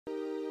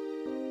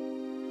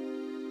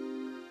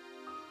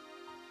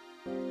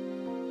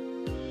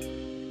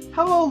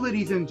Hello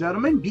ladies and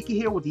gentlemen, Beaky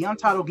here with the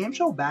Untitled Game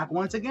Show, back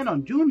once again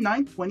on June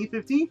 9th,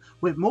 2015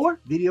 with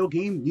more video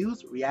game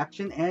news,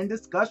 reaction, and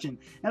discussion.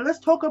 And let's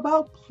talk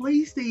about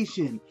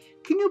PlayStation.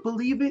 Can you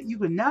believe it? You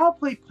can now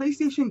play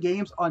PlayStation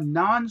games on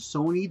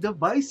non-Sony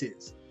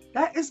devices.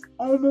 That is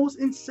almost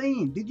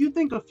insane. Did you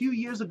think a few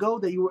years ago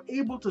that you were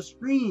able to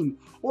stream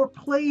or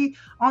play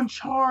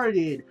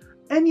Uncharted,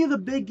 any of the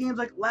big games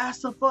like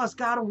Last of Us,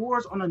 God of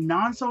Wars on a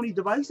non-Sony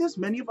devices?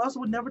 Many of us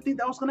would never think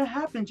that was going to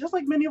happen. Just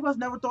like many of us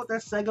never thought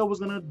that Sega was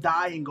going to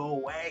die and go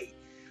away.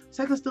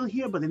 Sega's still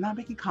here, but they're not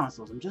making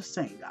consoles. I'm just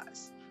saying,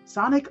 guys.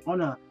 Sonic on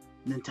a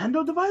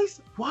Nintendo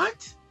device?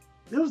 What?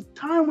 There was a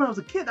time when I was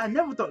a kid, I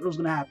never thought it was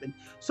going to happen.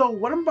 So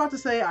what I'm about to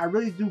say, I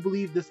really do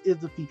believe this is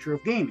the future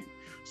of gaming.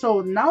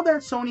 So now that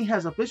Sony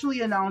has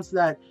officially announced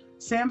that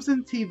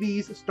Samsung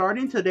TVs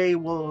starting today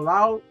will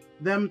allow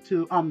them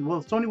to,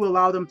 Sony will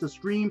allow them to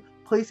stream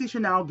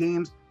PlayStation Now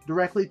games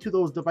directly to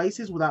those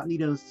devices without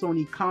needing a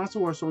Sony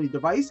console or Sony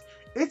device.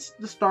 It's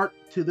the start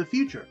to the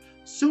future.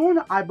 Soon,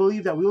 I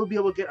believe that we will be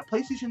able to get a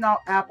PlayStation Now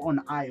app on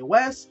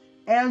iOS,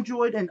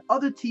 Android, and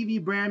other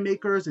TV brand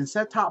makers and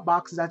set-top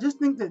boxes. I just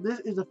think that this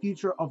is the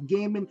future of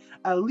gaming,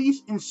 at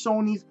least in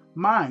Sony's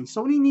mind.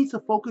 Sony needs to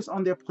focus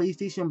on their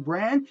PlayStation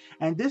brand,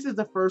 and this is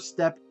the first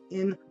step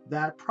in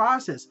that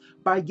process.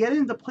 By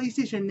getting the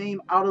PlayStation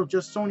name out of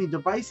just Sony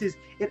devices,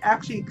 it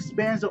actually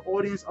expands the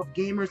audience of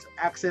gamers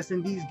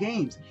accessing these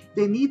games.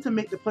 They need to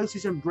make the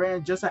PlayStation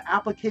brand just an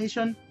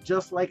application,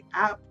 just like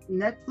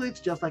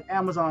Netflix, just like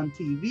Amazon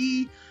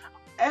TV.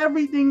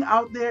 Everything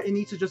out there, it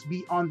needs to just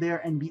be on there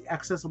and be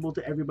accessible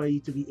to everybody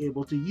to be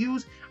able to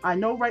use. I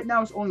know right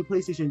now it's only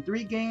PlayStation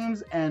 3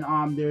 games, and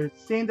they're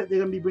saying that they're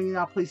going to be bringing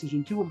out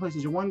PlayStation 2 and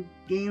PlayStation 1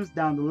 games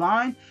down the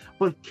line.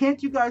 But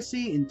can't you guys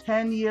see in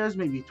 10 years,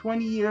 maybe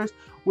 20 years,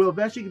 we'll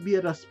eventually be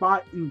at a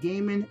spot in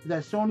gaming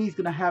that Sony's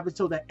going to have it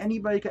so that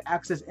anybody can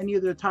access any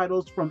of their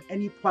titles from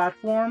any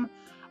platform,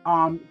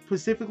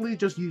 specifically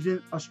just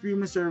using a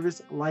streaming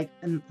service like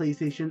in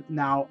PlayStation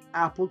Now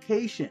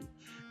application.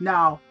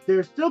 Now,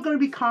 there's still going to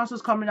be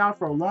consoles coming out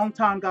for a long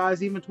time,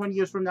 guys. Even 20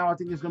 years from now, I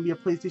think there's going to be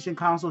a PlayStation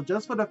console,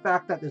 just for the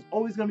fact that there's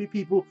always going to be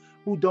people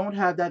who don't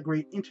have that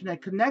great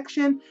internet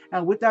connection.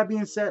 And with that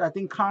being said, I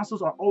think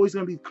consoles are always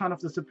going to be kind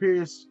of the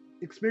superior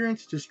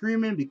experience to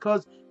streaming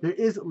because there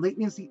is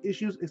latency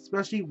issues,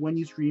 especially when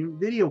you stream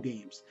video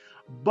games.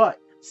 But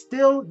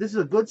still, this is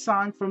a good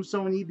sign from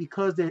Sony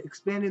because they're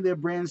expanding their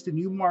brands to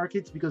new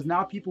markets, because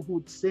now people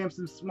who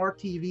Samsung smart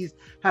TVs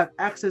have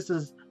access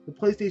to the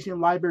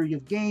PlayStation library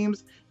of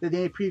games that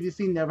they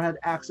previously never had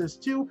access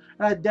to.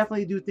 And I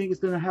definitely do think it's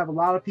going to have a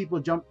lot of people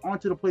jump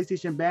onto the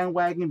PlayStation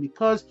bandwagon,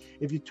 because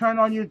if you turn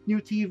on your new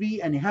TV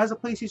and it has a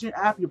PlayStation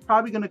app, you're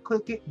probably going to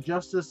click it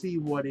just to see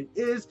what it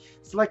is.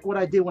 It's like what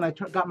I did when I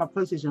got my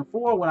PlayStation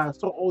 4, when I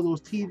saw all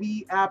those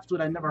TV apps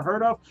that I never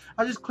heard of.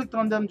 I just clicked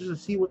on them just to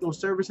see what those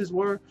services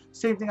were.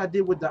 Same thing I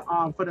did with the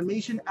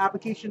Funimation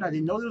application. I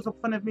didn't know there was a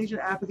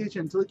Funimation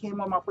application until it came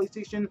on my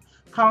PlayStation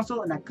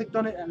console, and I clicked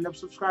on it and ended up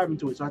subscribing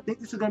to it. So I think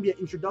this is going to be an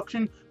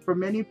introduction for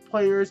many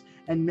players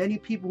and many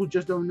people who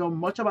just don't know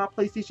much about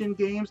PlayStation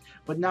games,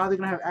 but now they're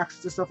going to have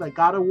access to stuff like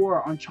God of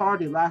War,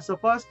 Uncharted, Last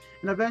of Us,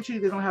 and eventually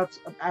they're going to have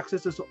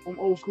access to some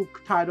old school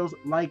titles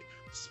like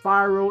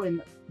Spyro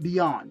and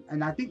beyond.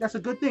 And I think that's a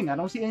good thing. I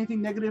don't see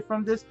anything negative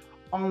from this,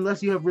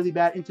 unless you have really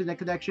bad internet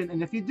connection.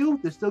 And if you do,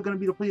 there's still going to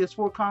be the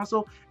PS4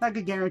 console, and I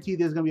can guarantee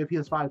there's going to be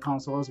a PS5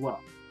 console as well.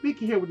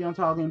 Beaky here with the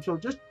Untitled Game Show,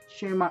 just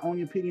sharing my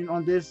own opinion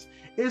on this.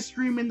 Is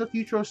streaming the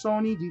future of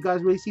Sony? Do you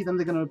guys really see them?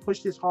 They're going to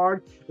push this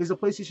hard? Is the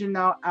PlayStation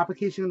Now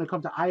application going to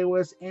come to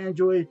iOS,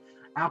 Android,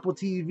 Apple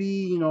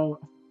TV, you know,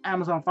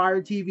 Amazon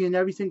Fire TV, and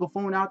every single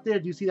phone out there?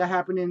 Do you see that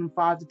happening in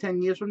 5 to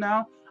 10 years from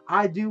now?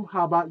 I do.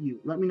 How about you?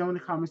 Let me know in the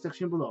comment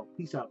section below.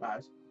 Peace out,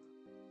 guys.